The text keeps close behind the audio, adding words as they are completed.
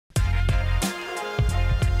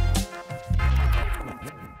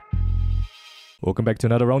Welcome back to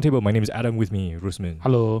another roundtable. My name is Adam. With me, Rusmin.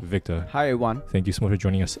 Hello. Victor. Hi everyone. Thank you so much for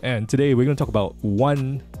joining us. And today we're going to talk about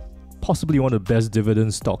possibly one of the best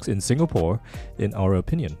dividend stocks in Singapore, in our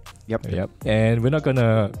opinion. Yep. And we're not going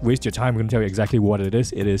to waste your time. We're going to tell you exactly what it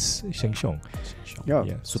is. It is Sheng Siong. Yeah.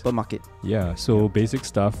 Supermarket. Yeah. So basic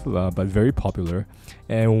stuff, but very popular.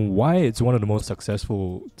 And why it's one of the most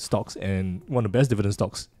successful stocks and one of the best dividend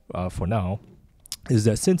stocks for now is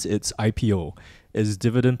that since its IPO, its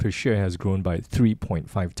dividend per share has grown by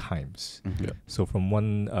 3.5 times. Mm-hmm. Yeah. So from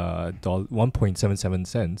 1.77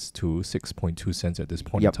 cents to 6.2 cents at this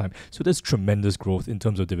point in time. So there's tremendous growth in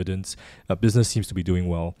terms of dividends. Business seems to be doing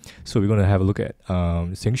well. So we're going to have a look at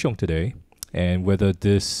Sheng Siong today and whether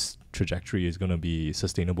this trajectory is going to be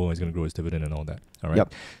sustainable and is going to grow its dividend and all that. All right.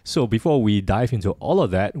 Yep. So before we dive into all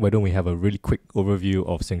of that, why don't we have a really quick overview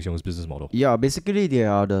of Sheng Siong's business model? Yeah, basically they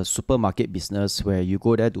are the supermarket business where you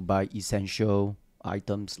go there to buy essential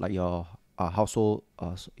items like your household,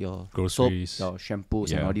 your groceries, soap, your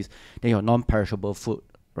shampoos and all this. Then your non-perishable food,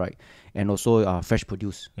 right? And also fresh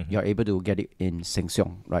produce. You're able to get it in Sheng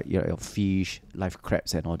Siong, right? Your fish, live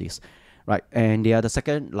crabs and all this, right? And they are the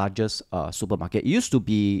second largest supermarket. It used to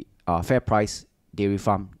be Fair Price, Dairy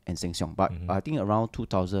Farm and Sheng Siong, but I think around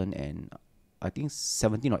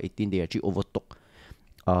 2017 or 18 they actually overtook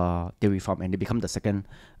Dairy Farm and they become the second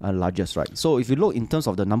largest, right? So if you look in terms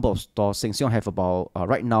of the number of stores, Sheng Siong have about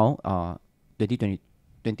right now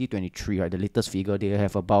 2023, right, the latest figure, they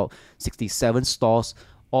have about 67 stores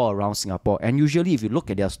all around Singapore. And usually if you look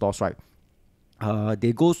at their stores, right,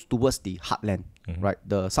 they go towards the heartland, right,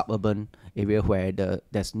 the suburban area where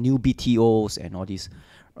there's new BTOs and all these,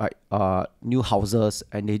 right, new houses,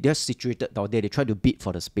 and they're just situated down there. They try to bid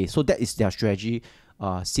for the space. So that is their strategy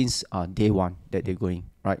since day one that they're going,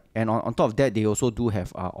 right? And on top of that, they also do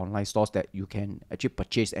have online stores that you can actually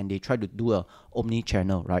purchase, and they try to do a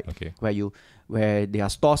omni-channel, right? Okay. Where there are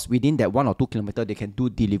stores within that 1 or 2 kilometer, they can do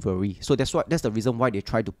delivery. So that's the reason why they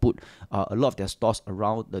try to put a lot of their stores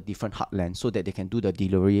around the different heartlands so that they can do the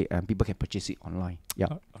delivery and people can purchase it online. Yeah.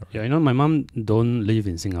 Yeah, my mom don't live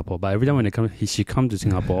in Singapore, but every time when she come to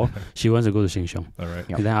Singapore, she wants to go to Sheng Siong. All right.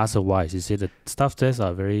 And then I ask her why. She said the stuff there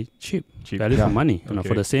are very cheap. Value Yeah. for money. Okay.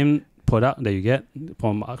 For the same product that you get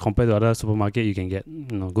from compared to other supermarket, you can get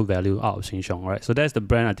good value out of Sheng Siong, right? So that's the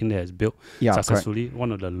brand I think that has built successfully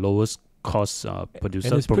one of the lowest cost producer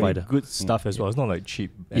and it's provider. Good stuff as well. It's not like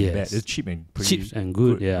cheap and bad. It's cheap and pretty cheap and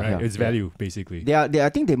good. Yeah, right? yeah. It's value basically. I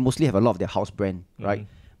think they mostly have a lot of their house brand, right?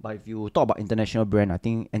 But if you talk about international brand, I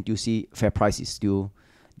think NTUC Fair Price is still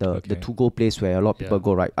the to-go place where a lot of people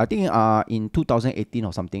go, right? I think in 2018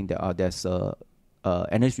 or something, there's a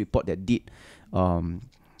analyst report that did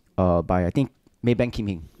by I think Maybank Kim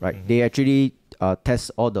Hing, right? They actually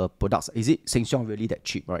test all the products. Is it Sheng Siong really that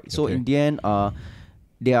cheap, right? So in the end,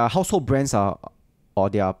 their household brands the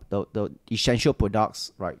essential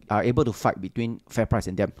products, right, are able to fight between Fair Price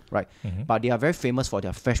and them, right? But they are very famous for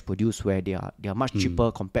their fresh produce where they are much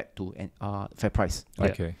cheaper compared to Fair Price.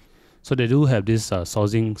 Right? Okay. So they do have this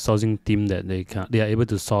sourcing team that they are able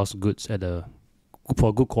to source goods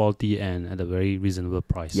for good quality and at a very reasonable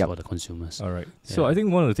price for the consumers. All right. So I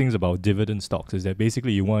think one of the things about dividend stocks is that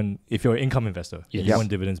basically you want, if you're an income investor, you want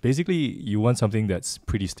dividends. Basically, you want something that's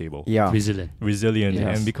pretty stable. Yeah. Resilient.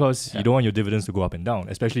 Yes. And because you don't want your dividends to go up and down,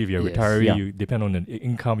 especially if you're a retiree, you depend on an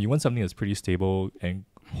income. You want something that's pretty stable and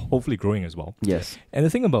hopefully growing as well. Yes. And the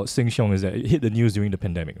thing about Sheng Siong is that it hit the news during the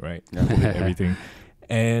pandemic, right? COVID, everything.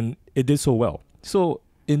 And it did so well. So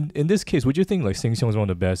in this case, would you think like Sheng Siong is one of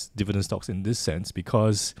the best dividend stocks in this sense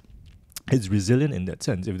because it's resilient in that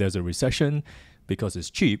sense? If there's a recession, because it's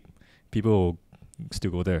cheap, people will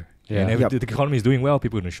still go there. Yeah. And if the economy is doing well,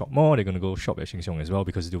 people are going to shop more. They're going to go shop at Sheng Siong as well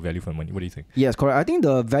because it's still value for money. What do you think? Yes, correct. I think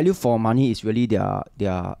the value for money is really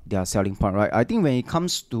their selling point, right? I think when it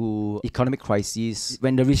comes to economic crisis,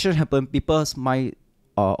 when the recession happens, people's mind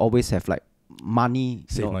always have like money,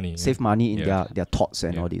 save money in their thoughts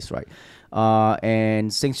and all this, right?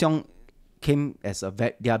 And Sheng Siong came as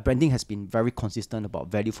their branding has been very consistent about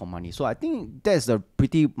value for money. So I think that's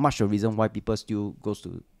pretty much the reason why people still goes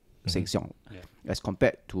to Sheng Siong as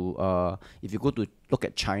compared to if you go to look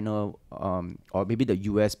at China or maybe the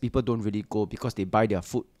US, people don't really go because they buy their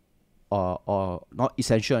food or not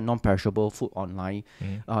essential and non-perishable food online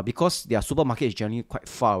because their supermarket is generally quite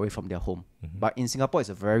far away from their home. But in Singapore, it's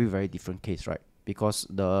a very, very different case, right? Because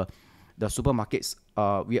the supermarkets,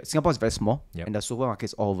 Singapore is very small and the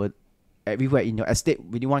supermarkets all over everywhere in your estate.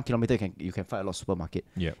 Within 1 kilometer, you can find a lot of supermarket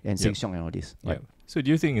and Sheng Siong and all this. Right? So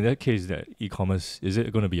do you think in that case that e-commerce, is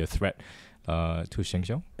it going to be a threat to Sheng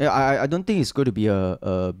Siong? Yeah, I don't think it's going to be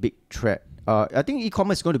a big threat. I think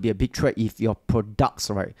e-commerce is going to be a big threat if your products,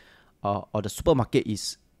 right, or the supermarket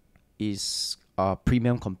is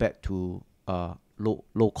premium compared to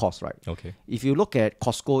low cost, right? Okay. If you look at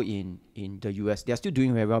Costco in the US, they are still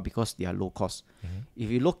doing very well because they are low cost. If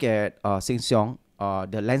you look at Sheng Siong,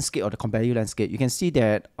 the landscape or the competitive landscape, you can see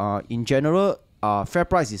that in general, fair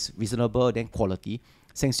price is reasonable, then quality.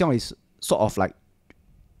 Sheng Siong is sort of like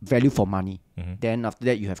value for money. Then after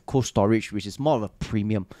that, you have cold storage, which is more of a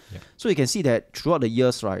premium. So you can see that throughout the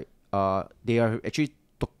years, right, they are actually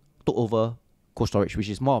took over cold storage, which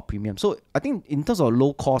is more of premium. So I think in terms of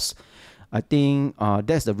low cost, I think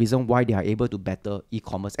that's the reason why they are able to better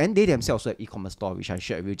e-commerce, and they themselves have e-commerce store, which I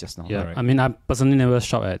shared with you just now. Yeah, right. I mean, I personally never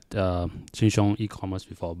shop at Sheng Siong e-commerce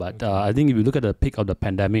before, but I think if you look at the peak of the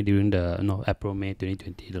pandemic during the April, May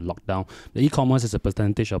 2020, the lockdown, the e-commerce as a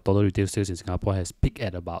percentage of total retail sales in Singapore has peaked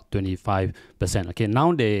at about 25%. Okay,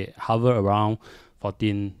 now they hover around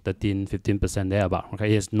 14, 13, 15% there about.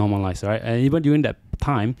 Okay, it's normalized, right? And even during that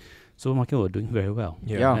time, supermarket were doing very well.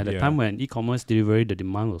 At the time when e-commerce delivery, the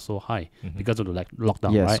demand was so high because of the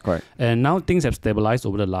lockdown, Yes, right? correct. And now things have stabilized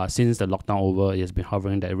since the lockdown over. It has been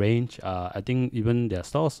hovering that range. I think even their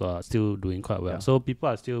stores are still doing quite well. So people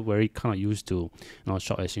are still very kind of used to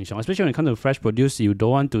shop at Sheng Siong. Especially when it comes to fresh produce, you don't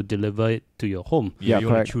want to deliver it to your home. You want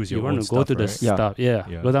correct. to choose your You own want to go stuff, to the right?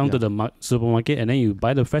 stuff. Go down to the supermarket and then you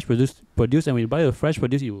buy the fresh produce, and when you buy the fresh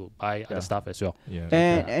produce, you buy other stuff as well.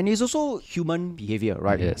 And it's also human behavior,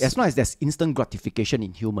 right? Yes. As long as there's instant gratification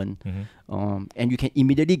in human, and you can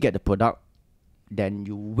immediately get the product, then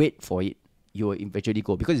you wait for it, you will eventually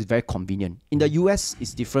go because it's very convenient. In the US,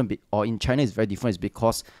 it's different, or in China, it's very different. It's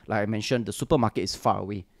because, like I mentioned, the supermarket is far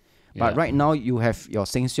away. But right now, you have your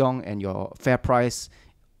Sheng Siong and your Fair Price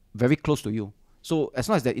very close to you. So as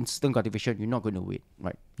long as that instant gratification, you're not going to wait,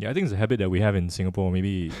 right? Yeah, I think it's a habit that we have in Singapore,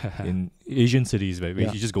 maybe in Asian cities, where you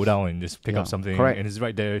just go down and just pick up something, and it's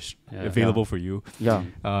right there available for you.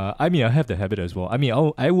 I mean, I have the habit as well. I mean,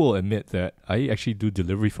 I will admit that I actually do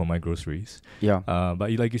delivery for my groceries. But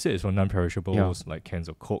like you said, it's for non-perishables, like cans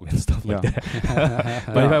of Coke and stuff like that.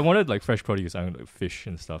 But if I wanted like fresh produce, I want like fish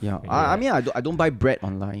and stuff. I mean, I don't buy bread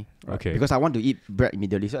online, right? Okay. Because I want to eat bread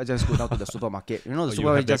immediately. So I just go down to the supermarket. The you supermarket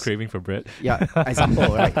have that just craving for bread?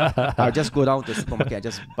 Example, right? I'll just go down to the supermarket and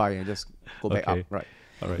just buy and just go back up, right?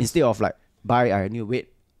 All right. Instead of like buy, I need to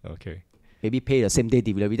wait. Okay. Maybe pay the same day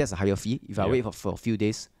delivery. That's a higher fee. If I wait for a few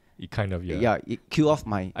days, it kind of it kill off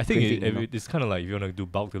my. I think craving, it's kind of like if you want to do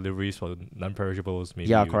bulk deliveries for non-perishables, maybe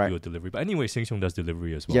Yeah, you correct. do a delivery. But anyway, Sheng Siong does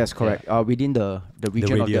delivery as well. Yes, correct. Within the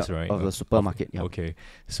region radius, of right? the supermarket. Okay,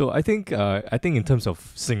 so I think in terms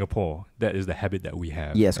of Singapore, that is the habit that we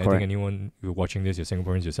have. Yes, I correct. think anyone who's watching this, you're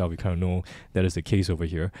Singaporeans yourself, you kind of know that is the case over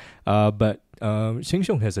here. But Sheng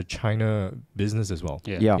Siong has a China business as well.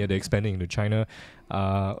 Yeah. They're expanding into China.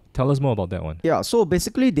 Tell us more about that one. Yeah, so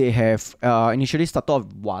basically they have initially started off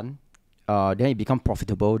one, then it become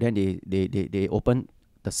profitable. Then they open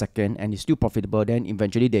the second, and it's still profitable. Then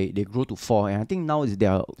eventually they grew to 4, and I think now they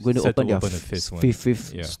are going to open their a fifth one.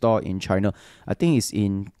 fifth store in China. I think it's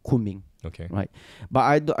in Kunming. Okay. Right,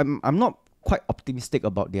 but I'm not quite optimistic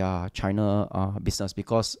about their China business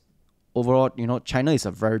because overall, China is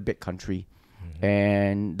a very big country,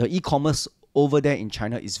 and the e-commerce over there in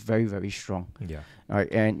China is very, very strong. Yeah.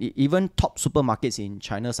 Right, and even top supermarkets in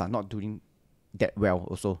China are not doing that well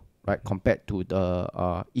also, right, compared to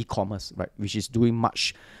the e-commerce, right, which is doing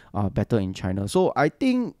much better in China. So I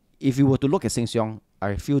think if you were to look at Sheng Siong,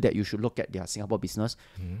 I feel that you should look at their Singapore business.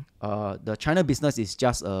 The China business is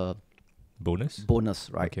just a bonus,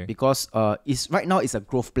 right? Okay. Because right now it's a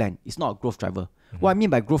growth plan. It's not a growth driver. What I mean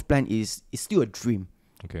by growth plan is it's still a dream.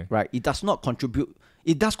 Okay. Right. It does not contribute.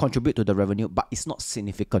 It does contribute to the revenue, but it's not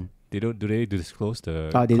significant. Do they disclose the?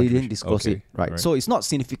 They didn't disclose okay. it. Right. So it's not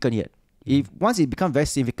significant yet. If once it becomes very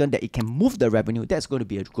significant that it can move the revenue, that's going to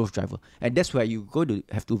be a growth driver, and that's where you're going to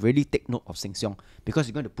have to really take note of Sheng Siong because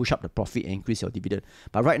you're going to push up the profit and increase your dividend.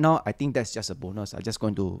 But right now, I think that's just a bonus. I'm just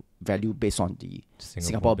going to value based on the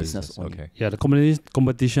Singapore business only. Okay. Yeah, the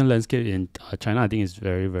competition landscape in China, I think, is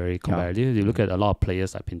very, very competitive. You look at a lot of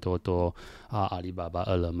players like Pinduoduo, Alibaba,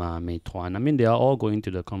 Ele.me, Meituan. I mean, they are all going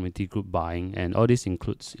to the community group buying, and all this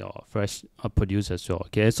includes your fresh produce as well.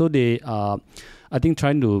 Okay, so they are, I think,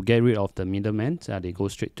 trying to get rid of the middlemen. They go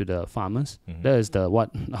straight to the farmers. That is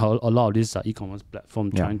how a lot of these e-commerce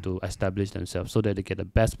platforms trying to establish themselves so that they get the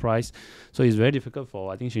best price. So it's very difficult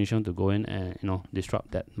for, I think, Sheng Siong to go in and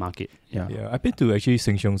disrupt that market. Yeah, I've been to actually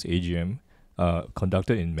Sheng Siong's AGM.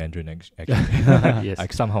 Conducted in Mandarin actually. Yes. I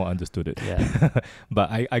somehow understood it. Yeah.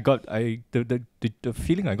 But the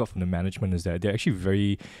feeling I got from the management is that they're actually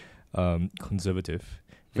very conservative,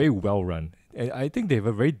 very well run. And I think they have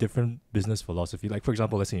a very different business philosophy. Like, for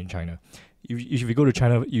example, let's say in China, if you go to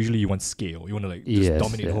China, usually you want scale. You want to like just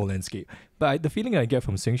dominate the whole landscape. But the feeling I get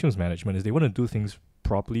from Sheng Siong's management is they want to do things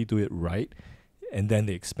properly, do it right, and then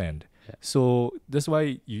they expand. Yeah. So that's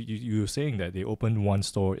why you were saying that they opened one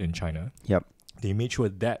store in China. Yep. They made sure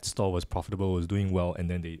that store was profitable, was doing well, and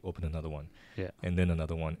then they opened another one. Yeah. And then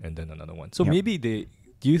another one, and then another one. So Yep. maybe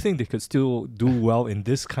do you think they could still do well in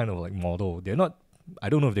this kind of like model? They're not, I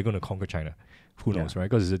don't know if they're going to conquer China. Who knows, right?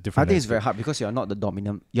 Because it's a different. I think it's very hard because you're not the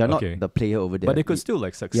dominant. You're not the player over there. But they could still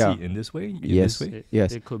like succeed in this way. Yes.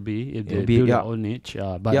 Yes. It could be if they build their own niche.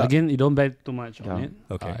 But again, you don't bet too much on it.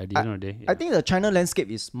 Okay. At the end of the day, I think the China landscape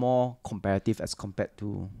is more competitive as compared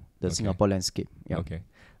to the Singapore landscape. Yeah. Okay.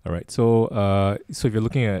 All right. So, so if you're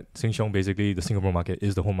looking at Sheng Siong, basically the Singapore market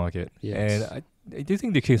is the home market, Yes. and I do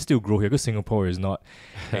think they can still grow here because Singapore is not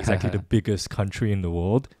exactly the biggest country in the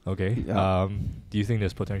world. Okay. Yeah. Do you think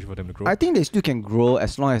there's potential for them to grow? I think they still can grow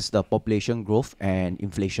as long as the population growth and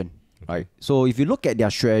inflation. Right. So if you look at their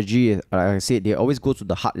strategy, like I said, they always go to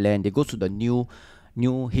the heartland. They go to the new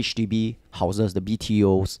HDB houses, the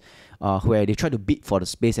BTOs, where they try to bid for the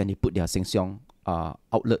space and they put their Sheng Siong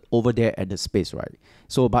outlet over there at the space, right?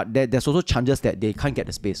 So, but there's also chances that they can't get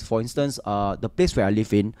the space. For instance, the place where I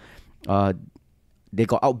live in, they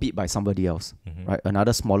got outbid by somebody else, right?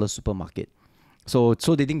 Another smaller supermarket. So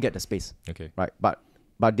they didn't get the space, okay, right?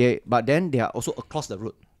 But then they are also across the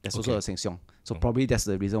road. There's also a Sheng Siong. So probably that's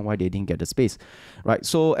the reason why they didn't get the space, right?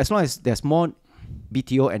 So as long as there's more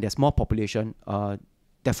BTO and there's more population,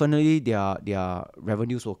 definitely their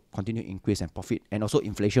revenues will continue to increase and profit, and also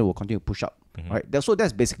inflation will continue to push up, right? So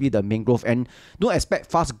that's basically the main growth, and don't expect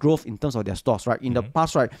fast growth in terms of their stores, right? In the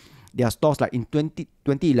past, right, their stores, like in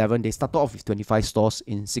 2011, they started off with 25 stores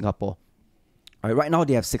in Singapore. Right now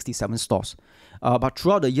they have 67 stores, but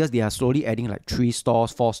throughout the years they are slowly adding like 3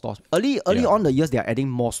 stores, 4 stores. Early on the years they are adding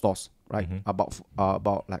more stores, right? About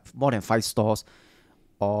like more than 5 stores,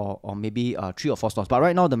 or maybe 3 or 4 stores. But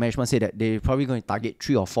right now the management say that they're probably going to target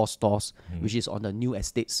 3 or 4 stores, which is on the new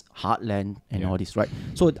estates, heartland, and all this, right?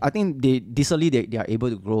 So I think they are able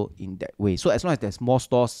to grow in that way. So as long as there's more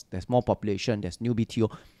stores, there's more population, there's new BTO,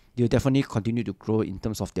 they'll definitely continue to grow in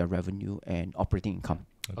terms of their revenue and operating income.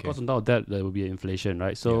 Of course, on top of that, there will be inflation,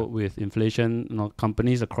 right? So with inflation,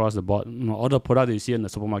 companies across the board, all the products that you see in the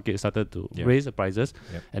supermarket started to raise the prices,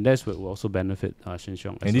 and that's what will also benefit Sheng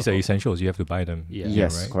Siong. And these are essentials; you have to buy them.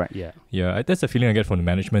 Yes, right? correct. Yeah. That's the feeling I get from the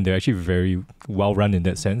management. They're actually very well run in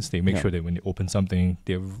that sense. They make sure that when they open something,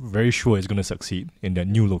 they're very sure it's going to succeed in their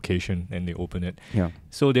new location, and they open it. Yeah.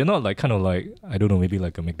 So they're not like kind of like, I don't know, maybe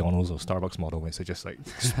like a McDonald's or Starbucks model where it's just like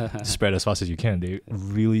spread as fast as you can. They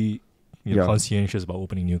really conscientious about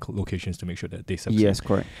opening new locations to make sure that they succeed. Yes,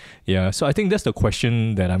 correct. Yeah, so I think that's the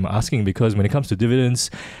question that I'm asking, because when it comes to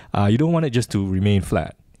dividends, you don't want it just to remain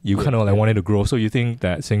flat. You kind of like want it to grow. So you think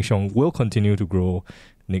that Sheng Siong will continue to grow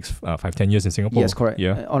next 5-10 years in Singapore? Yes, correct.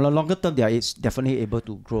 Yeah. On a longer term, they are definitely able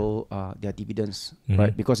to grow their dividends,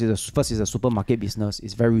 right? Because it's a supermarket business.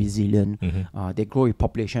 It's very resilient. They grow with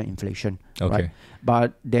population inflation, right?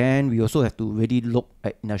 But then we also have to really look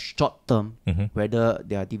at, in a short term, whether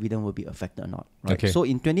their dividend will be affected or not, right? So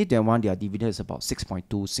in 2021, their dividend is about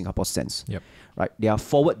 6.2 Singapore cents, right? Their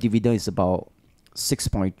forward dividend is about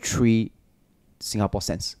 6.3 Singapore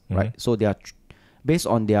cents, right? So they are based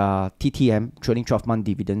on their TTM, trailing 12-month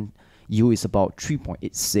dividend yield, is about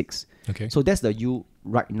 3.86. So that's the yield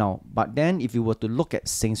right now. But then if you were to look at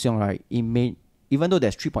Sheng Siong, right, it may, even though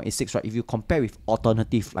there's 3.86, right, if you compare with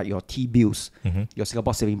alternative like your T-bills, your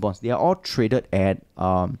Singapore saving bonds, they are all traded at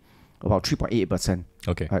about 3.88%.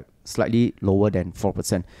 Right, slightly lower than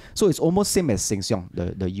 4%. So it's almost same as Sheng Siong,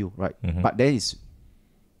 the yield, right? But there is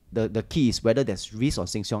the key is whether there's risk on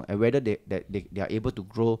Sheng Siong and whether they are able to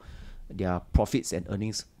grow their profits and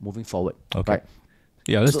earnings moving forward. Right?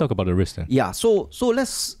 Yeah, let's talk about the risk then. Yeah, so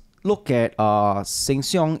let's look at Sheng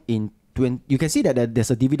Siong in you can see that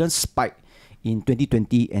there's a dividend spike in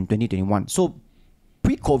 2020 and 2021. So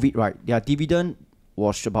pre-COVID, right, their dividend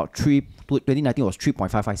was about 2019 was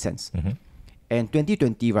 3.55 cents. And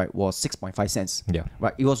 2020, right, was 6.5 cents.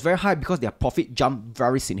 Right. It was very high because their profit jumped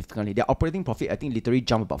very significantly. Their operating profit, I think, literally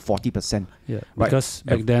jumped about 40%. Right? Because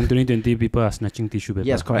back then, 2020, people are snatching tissue paper.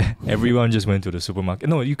 Yes, correct. Everyone just went to the supermarket.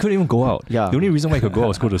 No, you couldn't even go out. The only reason why you could go out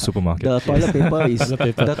was go to the supermarket. The toilet paper is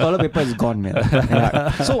the toilet paper is gone, man.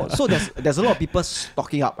 So there's a lot of people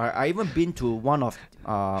stocking up. I even been to one of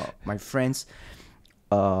my friends'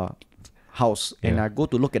 house, and I go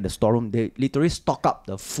to look at the storeroom. They literally stock up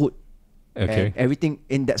the food Okay. and everything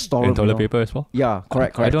in that storeroom. And toilet paper as well? Yeah,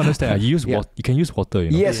 correct. I don't understand. You use Yeah. you can use water,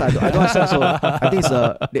 you know? Yes, I don't understand. So I think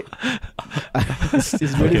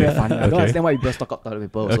it's really very funny. I don't understand why people stock up toilet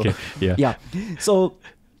paper also. Okay. Yeah. Yeah. So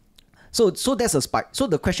that's a spike. So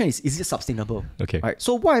the question is it sustainable? Okay. Right.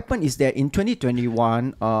 So what happened is that in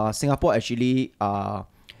 2021, Singapore actually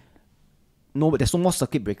there's no more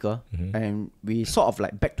circuit breaker, and we sort of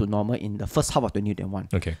like back to normal in the first half of 2021.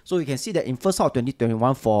 Okay. So you can see that in first half of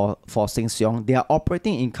 2021 for Sheng Siong, their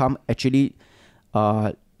operating income actually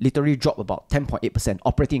literally dropped about 10.8%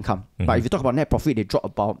 operating income. But if you talk about net profit, they dropped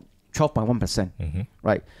about 12.1%.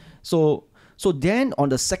 Right. So then on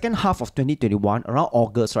the second half of 2021, around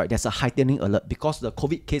August, right, there's a heightening alert because the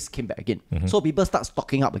COVID case came back again. So people start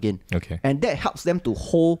stocking up again. Okay. And that helps them to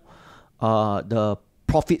hold the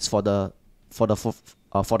profits for the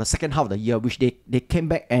second half of the year, which they came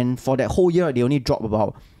back, and for that whole year they only dropped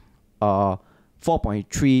about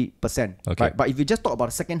 4.3%. Okay. Right? But if you just talk about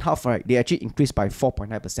the second half, right, they actually increased by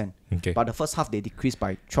 4.9%. Okay. But the first half they decreased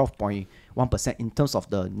by 12.1% in terms of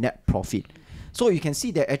the net profit. So you can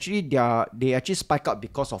see that actually they actually spike up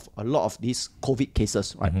because of a lot of these COVID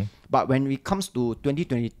cases, right? But when it comes to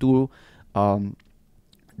 2022,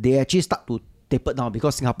 they actually start to taper down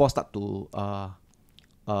because Singapore start to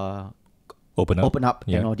open up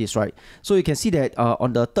and all this, right? So you can see that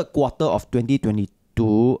on the third quarter of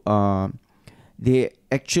 2022, they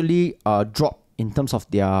actually dropped in terms of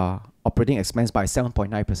their operating expense by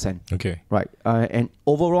 7.9%. Okay. Right. And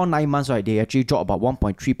overall 9 months, right, they actually dropped about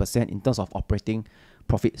 1.3% in terms of operating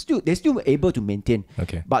profit. They're still able to maintain.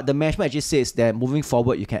 Okay. But the management actually says that moving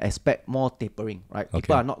forward, you can expect more tapering, right? Okay.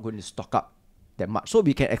 People are not going to stock up that much. So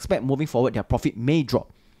we can expect moving forward, their profit may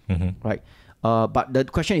drop, right? But the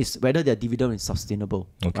question is whether their dividend is sustainable.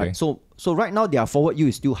 Okay. Right? So right now their forward yield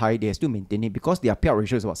is still high. They are still maintaining because their payout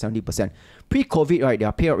ratio is about 70%. Pre-COVID, right,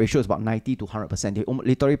 their payout ratio is about 90 to 100%. They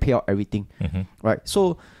literally pay out everything, right?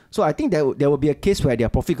 So I think there will be a case where their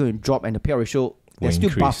profit going to drop and the payout ratio there's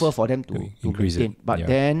still buffer for them to maintain. But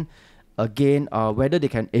then again, whether they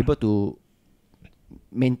can able to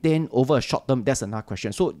maintain over a short term, that's another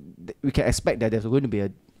question. So we can expect that there's going to be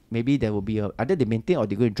either they maintain or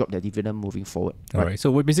they're going to drop their dividend moving forward. All right.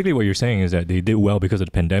 So basically what you're saying is that they did well because of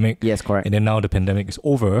the pandemic. Yes, correct. And then now the pandemic is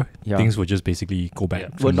over, things will just basically go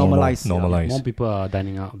back to will normalize. Normalize. More people are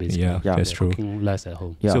dining out basically. Yeah, that's true. Cooking less at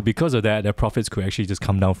home. Yeah. So because of that, their profits could actually just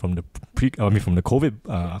come down from the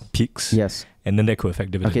COVID peaks. Yes. And then that could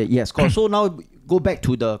affect dividend. Okay, yes. So now go back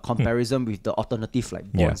to the comparison with the alternative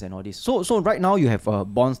like bonds and all this. So right now you have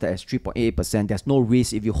bonds that has 3.8%. There's no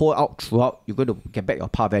risk. If you hold out throughout, you're going to get back your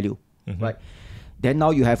par value, right? Then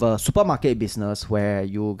now you have a supermarket business where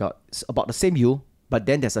you got about the same yield, but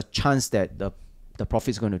then there's a chance that the profit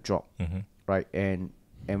is going to drop, right? And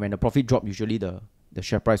when the profit drop, usually the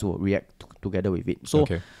share price will react together with it. So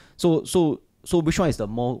which one is the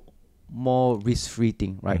more risk-free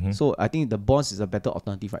thing, right? So I think the bonds is a better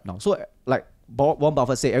alternative right now. So like Warren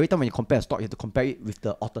Buffett say, every time when you compare a stock, you have to compare it with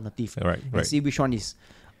the alternative, and see which one is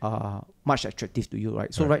much attractive to you,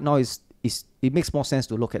 right? So right now it makes more sense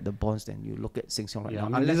to look at the bonds than you look at Sheng Siong right now.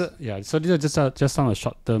 So these are just some of the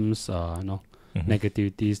short terms,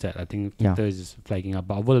 negativities that I think Peter is flagging up.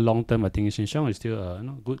 But over the long term, I think Sheng Siong is still a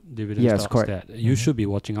good dividend stocks that you should be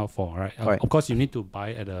watching out for, right? Of course, you need to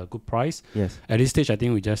buy at a good price. Yes. At this stage, I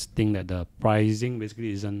think we just think that the pricing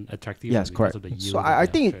basically isn't attractive. Yes, correct. Of the yield so I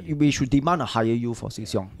think we should demand a higher yield for Sheng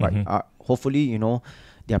Siong, right? Hopefully,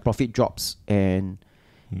 their profit drops and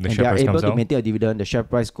they are able to maintain a dividend, the share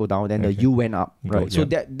price go down, then the yield went up, right? So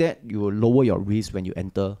that you will lower your risk when you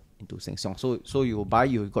enter into Sheng Siong. So you buy,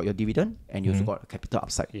 you got your dividend, and you also got a capital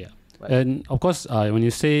upside. Yeah. Right. And of course, when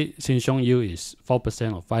you say Sheng Siong yield is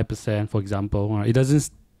 4% or 5%, for example, it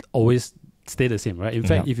doesn't always stay the same, right? In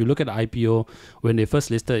fact, if you look at the IPO, when they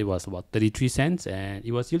first listed, it was about 33 cents, and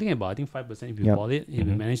it was yielding about, I think, 5% if you bought it, if you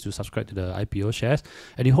managed to subscribe to the IPO shares.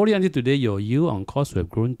 And you hold it until today, your yield on cost would have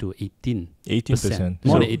grown to 18%.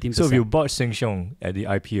 More than 18%. So if you bought Sheng Siong at the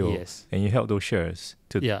IPO and you held those shares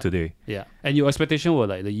today. Yeah. And your expectation was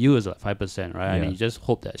like the yield is like 5%, right? And you just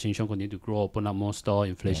hope that Sheng Siong continue to grow, open up more store,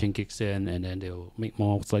 inflation kicks in, and then they'll make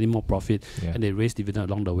slightly more profit, and they raise dividend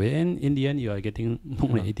along the way. And in the end, you are getting more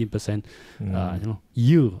than 18%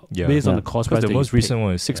 yield based on the cost price. The most recent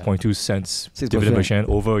one is 6.2 cents dividend per share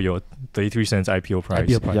over your 33 cents IPO price.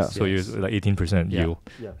 So you're like 18% yield.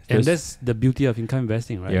 And that's the beauty of income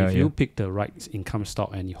investing, right? If you pick the right income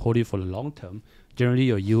stock and you hold it for the long term, generally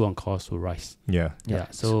your yield on cost will rise.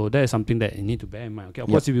 So that is something that you need to bear in mind. Okay, of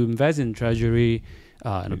course, if you invest in treasury,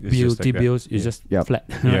 and It's just like that. T-bills is just Yeah. flat.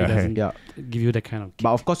 Yeah. It doesn't Yeah. give you that kind of.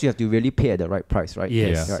 But of course, you have to really pay at the right price, right?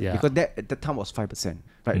 Yes, Right. yeah. Because that at that time was 5%.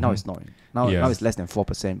 Right now Mhm. it's not. Now Yeah. now it's less than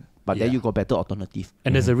 4%. But then Yeah. you got better alternative.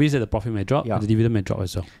 And there's a risk that the profit may drop, Yeah. the dividend may drop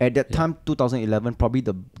as well. At that Yeah. time, 2011, probably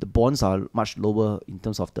the bonds are much lower in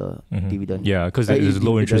terms of the Mhm. dividend. Yeah, because there's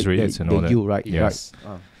low interest rates and all that. yield, right? Yes.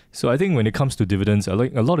 Right. So I think when it comes to dividends, a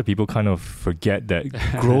lot of people kind of forget that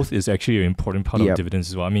growth is actually an important part of Yep. dividends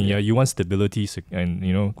as well. I mean, Yeah. yeah, you want stability and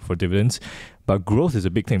for dividends, but growth is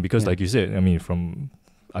a big thing because, Yeah. like you said,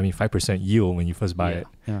 5% yield when you first buy Yeah. it.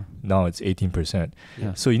 Yeah. Now it's 18%.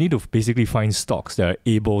 Yeah. So you need to basically find stocks that are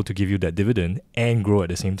able to give you that dividend and grow at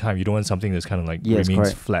the same time. You don't want something that's kind of like Yes, remains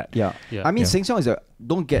correct. flat. Yeah. Yeah. I mean, Yeah. Sheng Siong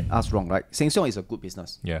don't get us wrong, right? Sheng Siong is a good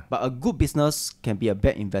business. Yeah. But a good business can be a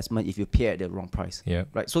bad investment if you pay at the wrong price. Yeah.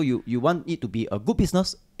 Right. So you want it to be a good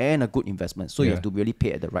business and a good investment. So you Yeah. have to really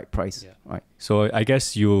pay at the right price. Yeah. Right. So I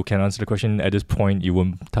guess you can answer the question at this point. You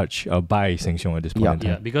won't buy Sheng Siong at this point Yeah. in time.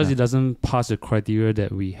 Yeah, because Yeah. it doesn't pass the criteria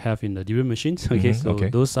that we have in the dividend machines. Okay, Mhm, so okay.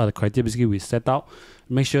 those are the criteria basically we set out.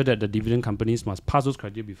 Make sure that the dividend companies must pass those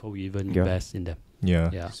criteria before we even Yeah. invest in them.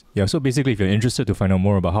 Yeah. Yeah. So basically, if you're interested to find out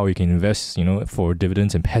more about how you can invest, for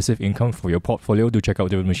dividends and passive income for your portfolio, do check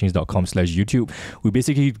out dividendmachines.com/YouTube. We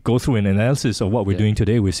basically go through an analysis of what we're Yeah. doing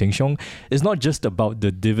today with Sheng Siong. It's not just about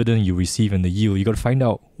the dividend you receive and the yield. You got to find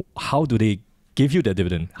out how do they give you that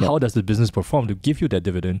dividend? Yep. How does the business perform to give you that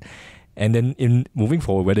dividend? And then in moving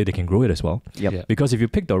forward, whether they can grow it as well. Yep. Yeah. Because if you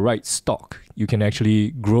pick the right stock, you can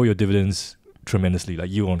actually grow your dividends tremendously, like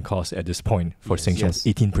yield on cost at this point for Yes. Sheng Siong, Yes.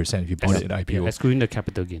 18% if you bought it at IPO. Yeah, excluding the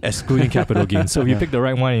capital gain. Excluding capital gain. So if you Yeah. pick the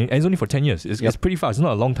right one, and it's only for 10 years. It's Yep. pretty fast. It's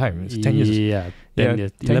not a long time. It's 10 years. Yeah, 10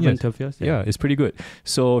 years, 10 11, years. 12 years. Yeah, it's pretty good.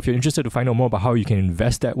 So if you're interested to find out more about how you can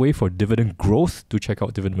invest that way for dividend growth, do check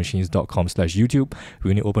out dividendmachines.com/YouTube.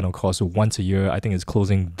 We only open our course once a year. I think it's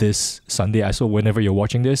closing this Sunday. So whenever you're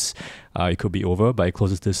watching this, it could be over, but it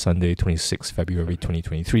closes this Sunday, 26th February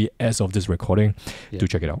 2023. As of this recording, Yeah. do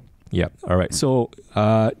check it out. Yeah. All right. So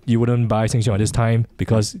you wouldn't buy Sheng Siong at this time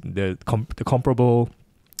because the comparable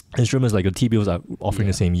instruments like the T-bills are offering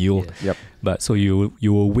the same yield. Yes. Yep. But so you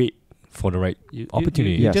will wait for the right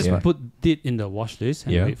opportunity. You Yes, just yeah. put it in the watch list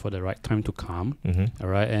and Yeah. wait for the right time to come. Mm-hmm. All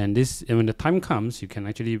right, and when the time comes, you can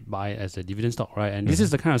actually buy as a dividend stock, right? And this is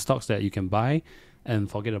the kind of stocks that you can buy and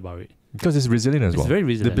forget about it. Because it's resilient as It's well. very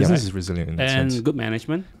resilient, The business right? is resilient in that And sense. good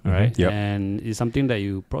management, Mhm. right? Yep. And it's something that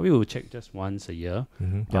you probably will check just once a year,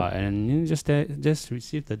 Mm-hmm. and you just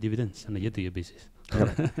receive the dividends on a year-to-year basis.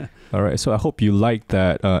 All right. So I hope you like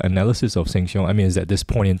that analysis of Sheng Siong. I mean, is at this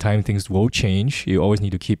point in time things will change. You always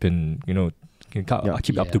need to keep keep up to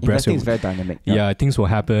Yeah. breast. Investing is very dynamic. Yeah, things will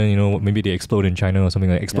happen. Maybe they explode in China or something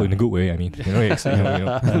like explode in a good way. I mean, not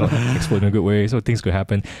explode in a good way. So things could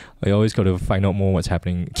happen. You always got to find out more what's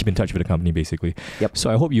happening. Keep in touch with the company, basically. Yep. So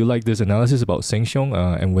I hope you like this analysis about Sheng Siong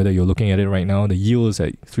and whether you're looking at it right now. The yield is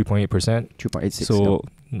at 3.8%. 2.86. So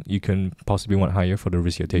you can possibly want higher for the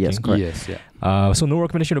risk you're taking. Yes, correct. Yes, yeah. So no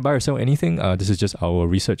recommendation to buy or sell anything. This is just our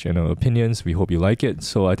research and our opinions. We hope you like it.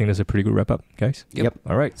 So I think that's a pretty good wrap up, guys. Yep.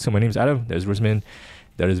 All right. So my name is Adam. There's Rusmin.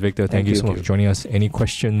 That is Victor. Thank you so much for joining us. Any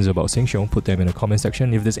questions about Sheng Siong, put them in the comment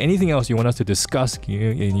section. If there's anything else you want us to discuss,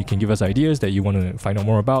 and you can give us ideas that you want to find out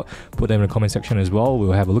more about, put them in the comment section as well.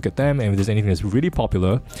 We'll have a look at them. And if there's anything that's really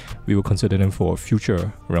popular, we will consider them for a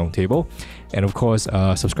future roundtable. And of course,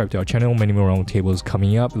 subscribe to our channel. Many more roundtables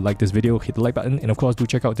coming up. Like this video, hit the like button. And of course, do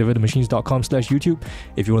check out dividendmachines.com/YouTube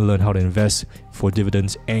if you want to learn how to invest for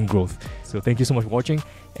dividends and growth. So thank you so much for watching,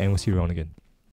 and we'll see you around again.